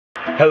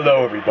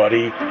Hello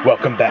everybody,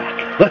 welcome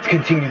back. Let's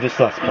continue this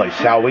Let's Play,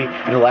 shall we?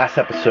 In the last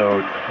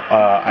episode,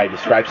 I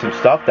described some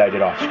stuff that I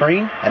did off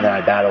screen, and then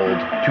I battled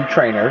two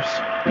trainers,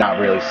 not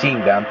really seeing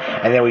them,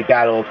 and then we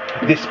battled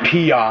this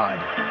peon.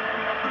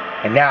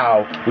 And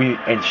now,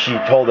 she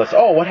told us,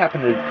 oh, what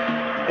happened to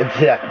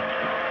that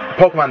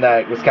Pokemon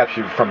that was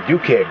captured from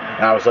UKID?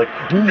 And I was like,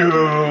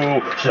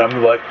 no! So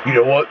I'm like, you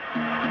know what,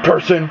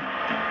 person?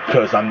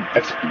 Because I'm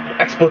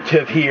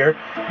expletive here,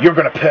 you're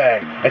gonna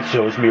pay, and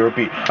so is Mirror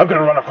B. I'm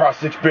gonna run across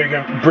this bridge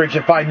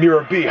and find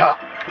Mirror B, ha!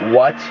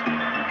 What?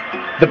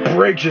 The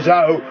bridge is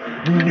out!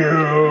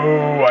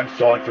 No! I'm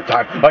stalling for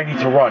time. I need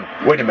to run.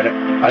 Wait a minute.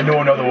 I know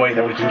another way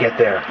that we can get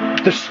there.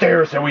 The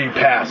stairs that we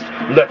passed.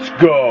 Let's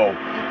go!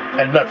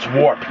 And let's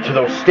warp to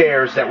those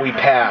stairs that we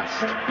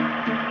passed.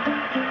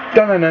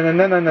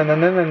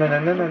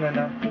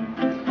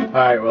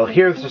 Alright, well,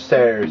 here's the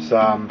stairs.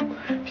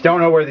 If you don't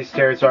know where these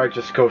stairs are,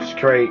 just go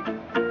straight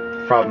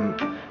from...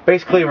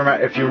 Basically,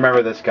 if you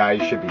remember this guy,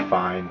 you should be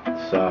fine.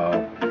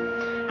 So,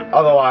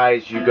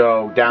 otherwise, you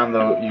go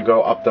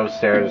up those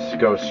stairs,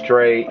 go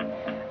straight,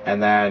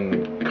 and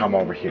then come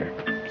over here.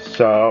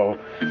 So,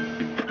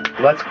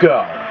 let's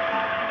go.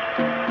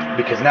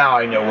 Because now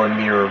I know where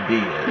Mirror B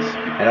is.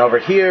 And over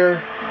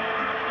here,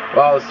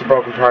 well, it's the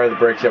broken part of the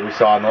bridge that we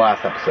saw in the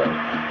last episode.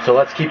 So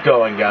let's keep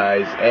going,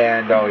 guys.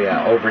 And, oh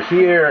yeah, over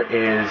here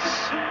is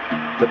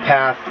the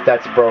path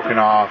that's broken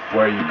off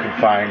where you can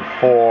find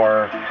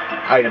 4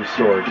 item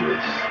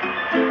storages.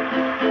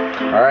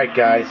 Alright,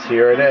 guys,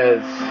 here it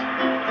is.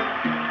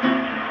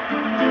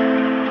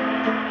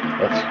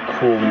 Let's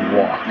coolly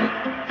walk.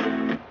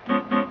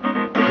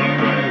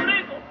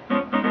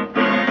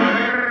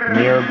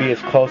 Mirror B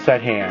is close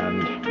at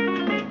hand.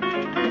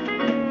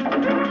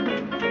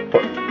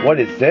 What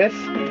is this?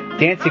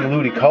 Dancing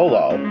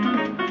Ludicolo.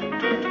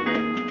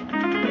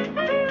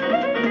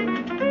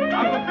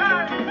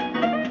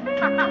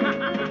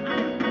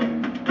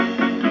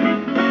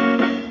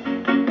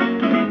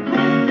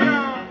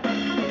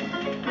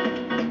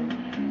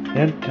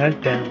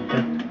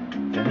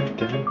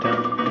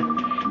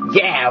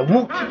 Yeah,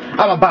 woot!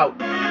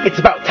 It's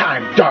about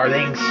time,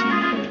 darlings.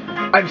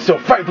 I'm so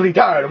frightfully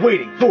tired of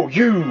waiting for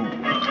you.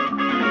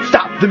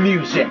 Stop the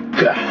music.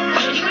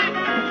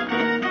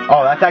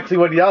 Oh, that's actually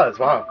what he does.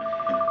 Wow.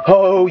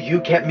 Oh, you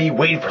kept me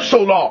waiting for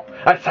so long.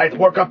 I decided to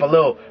work up a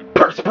little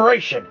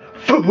perspiration.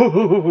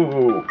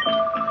 Foo.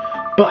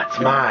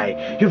 But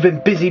you've been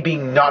busy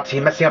being naughty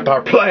and messing up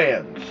our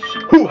plans.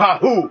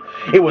 Hoo-ha-hoo!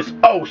 It was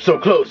oh so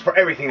close for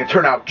everything to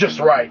turn out just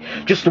right,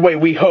 just the way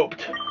we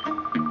hoped.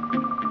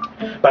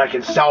 But I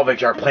can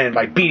salvage our plan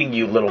by beating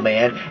you, little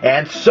man.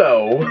 And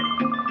so,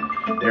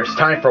 there's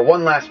time for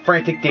one last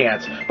frantic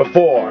dance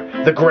before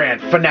the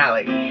grand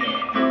finale.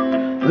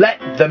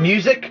 Let the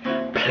music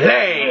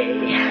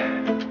play!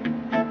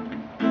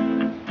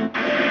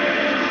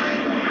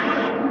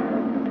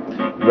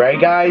 Ready,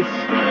 guys?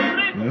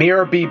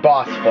 Mirror B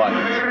boss fight.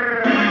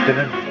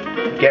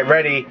 Get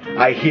ready,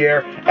 I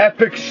hear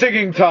epic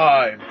singing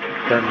time!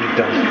 Dun,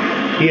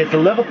 dun. He is a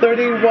level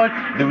 31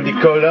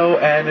 Ludicolo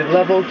and a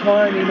level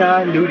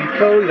 29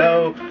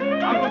 Ludicolo.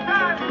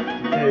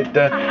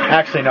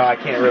 Actually, no, I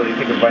can't really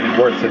think of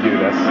any words to do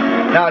this.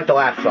 Not like the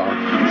last song.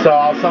 So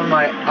I'll summon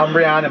my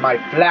Umbreon and my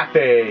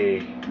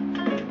Flappy.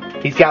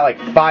 He's got like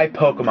 5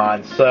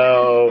 Pokemon,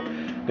 so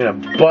I'm gonna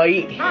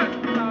bite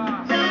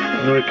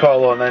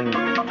Ludicolo and then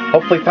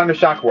hopefully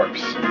Thundershock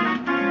works.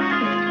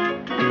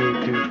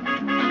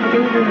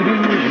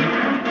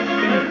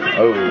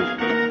 Oh.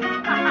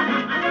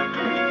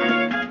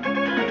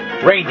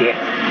 Rain Dance.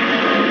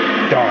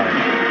 Darn.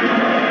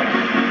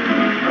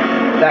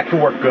 That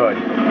could work good.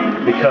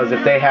 Because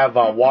if they have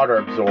Water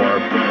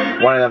Absorb,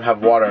 one of them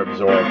have Water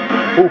Absorb.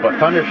 Ooh, but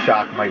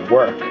Thundershock might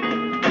work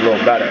a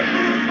little better.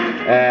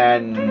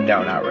 And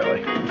no, not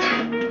really.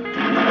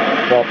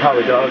 Well,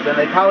 probably does. And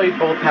they probably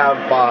both have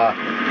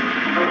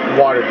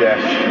Water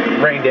Dish.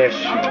 Rain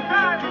Dish.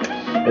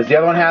 Does the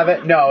other one have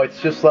it? No, it's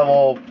just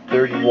level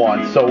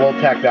 31. So we'll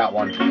attack that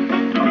one.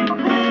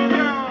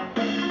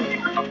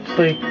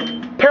 See?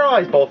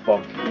 Paralyze both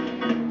of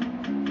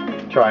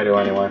them. Try to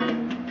anyway.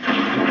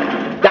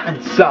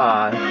 Dance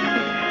on!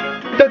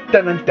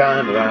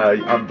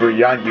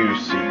 Umbreon,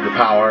 use secret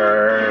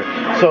power.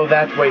 So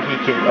that way he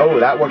can... Oh,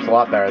 that works a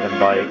lot better than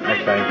Bite, I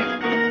think.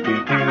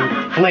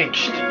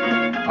 Flinched!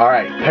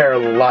 Alright,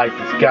 paralyze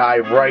this guy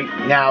right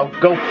now.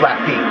 Go,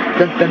 Flappy!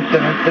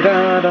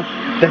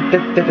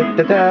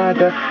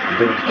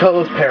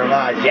 Ludicolo's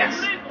paralyzed, yes!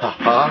 Ha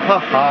ha ha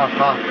ha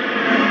ha!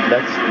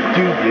 Let's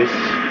do this.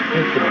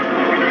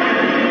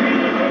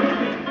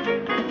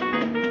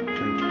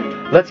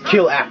 Let's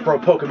kill Afro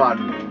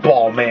Pokemon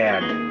Ball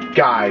Man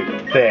guy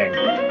thing.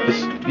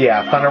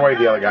 Yeah, Thunder Wave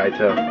the other guy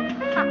too.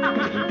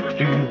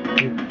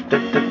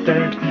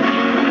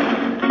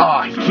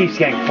 Ah, he keeps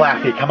getting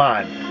Flappy, come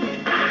on.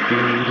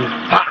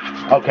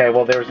 Ha! Okay,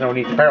 well there's no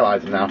need to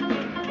paralyze him now.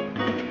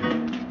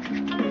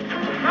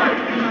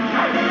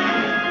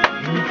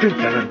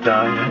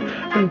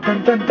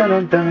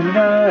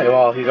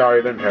 Well, he's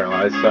already been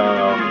paralyzed, so...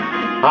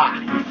 Ah,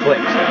 he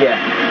flips, yeah.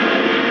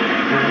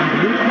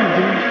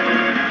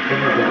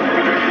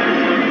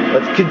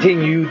 Let's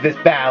continue this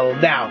battle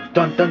now.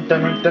 Dun dun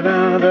dun dun dun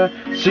dun dun.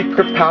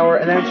 Secret power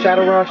and then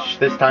Shadow Rush.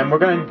 This time we're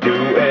gonna do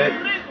it.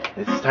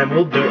 This time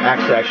we'll do.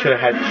 Actually, I should have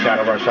had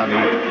Shadow Rush on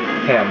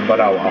him, but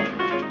oh well.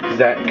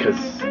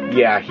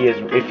 Yeah, he has.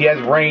 If he has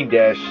Rain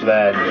Dish,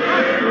 then.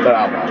 But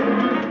oh well.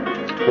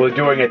 We're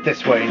doing it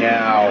this way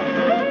now.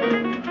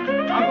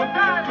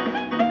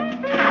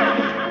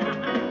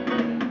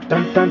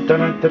 Dun dun dun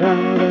dun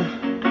dun dun.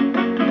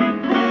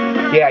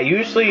 Yeah,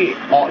 usually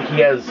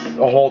he has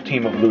a whole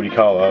team of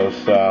Ludicolo,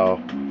 so.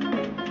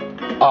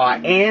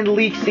 And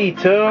Leaksy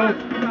too?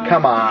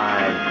 Come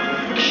on.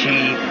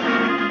 Cheap.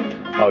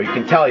 Oh, you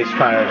can tell he's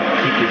trying to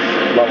keep his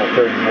level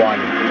 31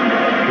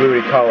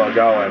 Ludicolo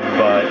going,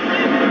 but.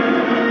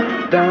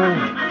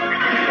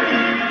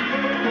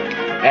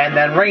 And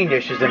then Rain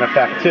Dish is in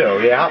effect too,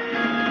 yeah.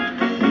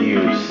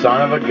 You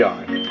son of a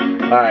gun.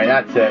 Alright,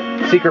 that's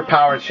it. Secret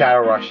Power and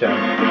Shadow Rush him.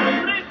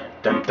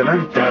 Dun dun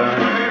dun dun.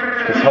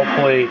 Because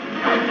hopefully.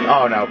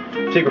 Oh no,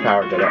 Secret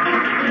Power did it.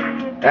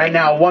 And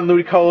now one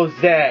Ludicolo's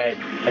dead.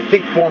 I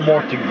think 4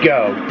 more to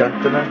go. Dun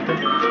dun dun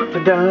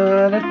dun dun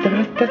dun dun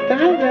dun dun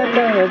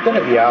dun dun.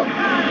 Yep.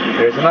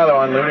 There's another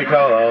one,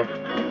 Ludicolo.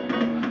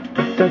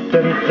 Dun dun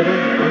dun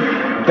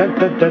dun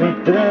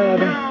dun dun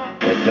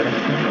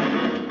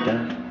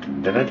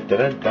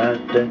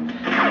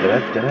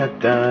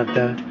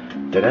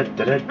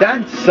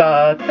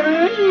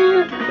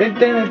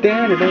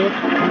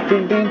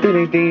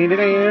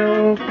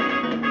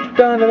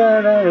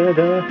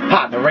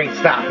Ha! The rain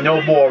stopped.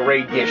 No more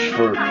Rain Dish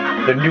for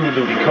the new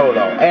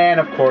Ludicolo. And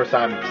of course,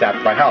 I'm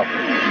sapped by health.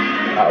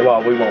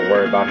 Well, we won't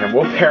worry about him.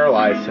 We'll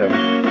paralyze him.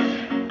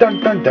 Dun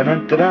dun dun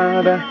dun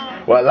dun dun.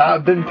 Well,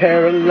 I've been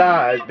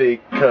paralyzed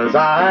because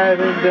I've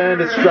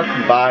been struck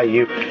by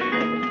you.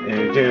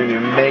 And to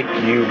make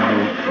you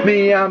move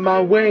me on my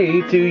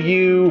way to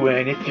you.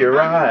 And if your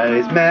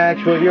eyes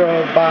match what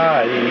your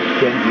body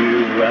can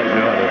do,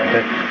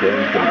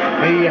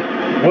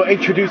 we'll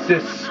introduce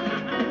this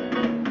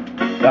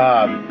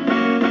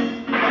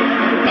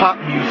pop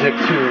music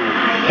to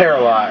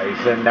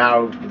Paralyze, and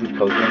now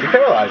Ludicolo's going to be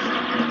paralyzed.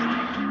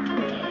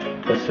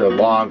 This is a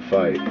long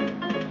fight.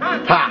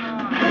 Ha!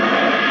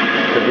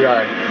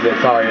 Because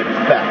it's already in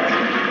effect.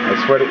 I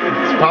swear to,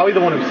 it's probably the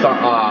one who saw.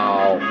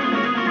 Oh.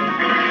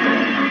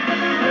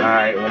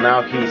 Alright, well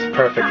now he's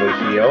perfectly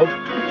healed.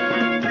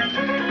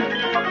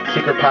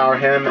 Secret Power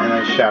him, and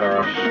then Shadow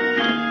Rush.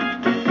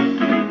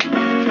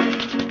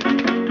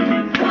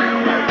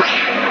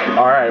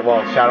 Alright,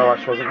 well, Shadow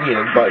Rush wasn't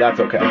needed, but that's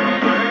okay.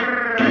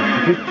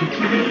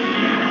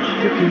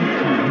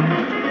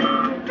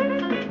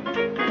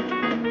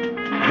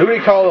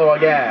 Ludicolo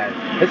again.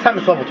 This time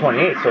it's level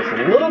 28, so it's a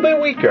little bit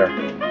weaker.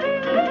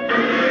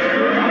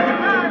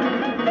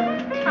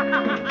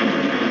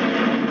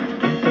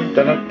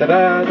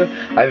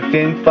 I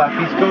think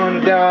Flappy's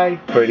gonna die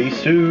pretty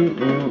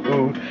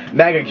soon.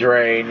 Mega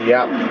Drain,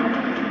 yep.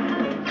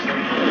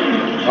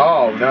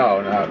 Oh,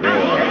 no, not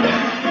really.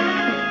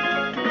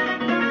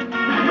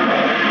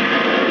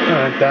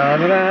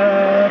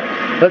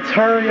 Let's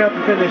hurry up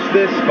and finish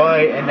this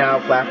fight, and now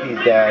Flappy's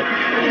dead.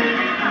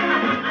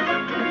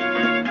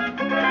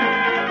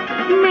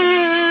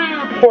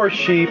 Poor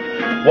sheep.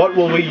 What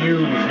will we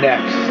use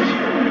next?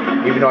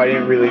 Even though I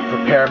didn't really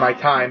prepare my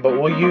time, but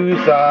we'll use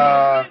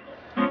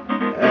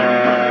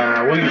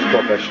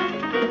Quillfish.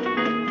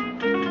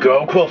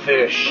 Go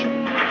Quillfish!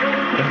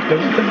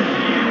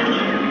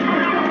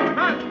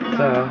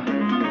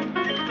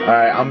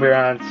 Alright,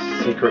 Umbreon's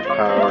Secret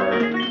Power.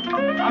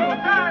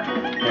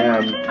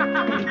 And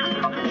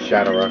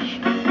Shadow Rush.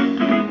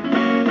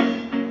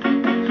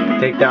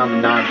 Take down the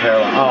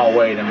non-parallel. Oh,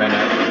 wait a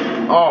minute.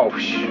 Oh,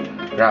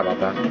 forgot about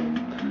that.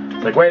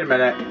 It's like, wait a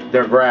minute.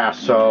 They're grass,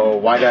 so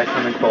why did I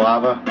come into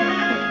lava?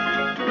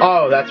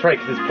 Oh, that's right,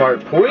 because it's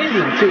part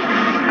poison, too.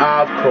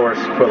 Of course,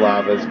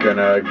 Quillava's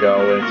gonna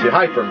go into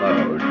hyper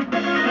mode.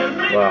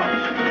 Wow.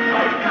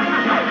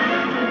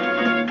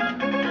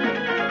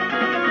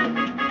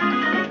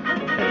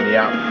 And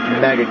yeah,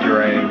 Mega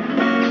Drain.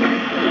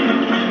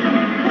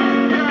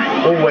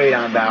 We'll wait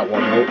on that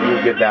one.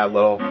 We'll get that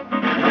little.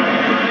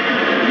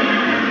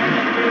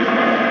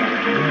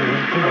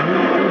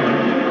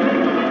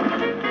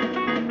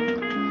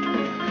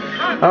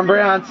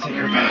 Umbreon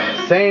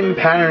Secret. Same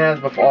pattern as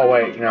before. Oh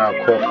wait,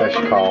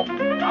 Quillfish call.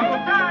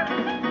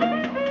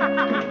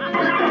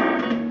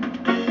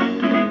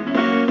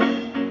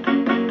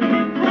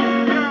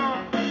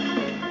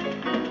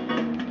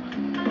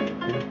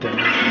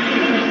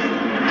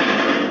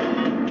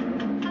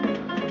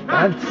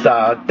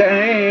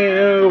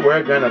 Damn,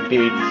 we're gonna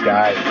beat this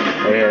guy.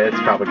 It's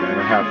probably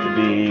gonna have to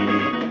be.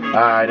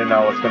 I don't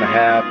know what's gonna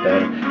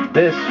happen.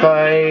 This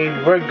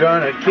fight, we're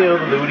gonna kill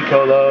the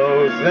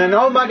Ludicolos. And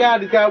oh my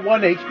god, he's got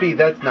 1 HP.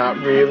 That's not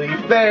really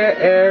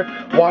fair.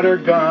 Water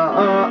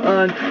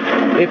gun.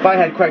 If I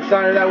had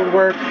Quagsire, that would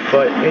work,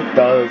 but it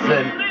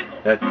doesn't.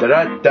 Da, da,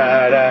 da,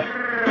 da, da.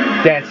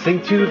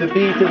 Dancing to the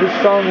beat of the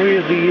song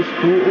really is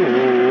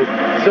cool.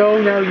 So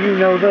now you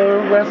know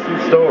the rest of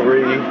the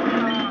story.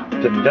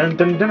 Dun, dun,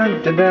 dun,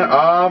 dun, dun, dun.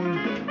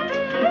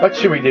 What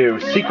should we do?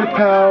 Secret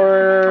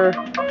power?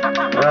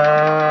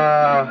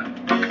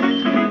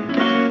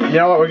 You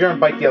know what? We're gonna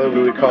bite the other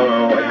Louis color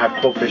and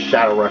have both fish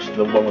Shadow Rush to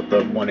the one with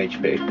the 1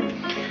 HP.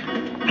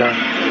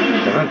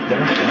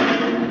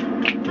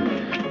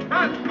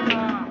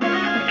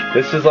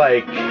 This is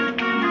like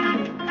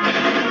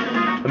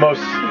the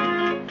most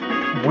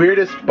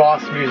weirdest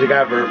boss music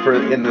ever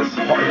in this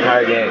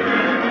entire game.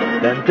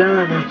 Dun,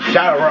 dun, dun.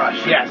 Shadow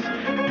Rush, yes.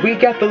 We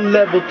got the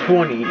level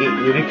 20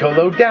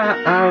 Ludicolo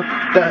down.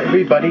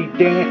 Everybody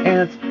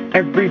dance,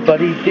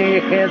 everybody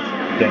dance.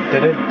 Dun,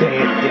 dun, dun,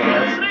 dance,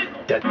 dance.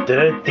 Dun,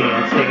 dun,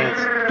 dance,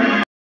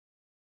 dance.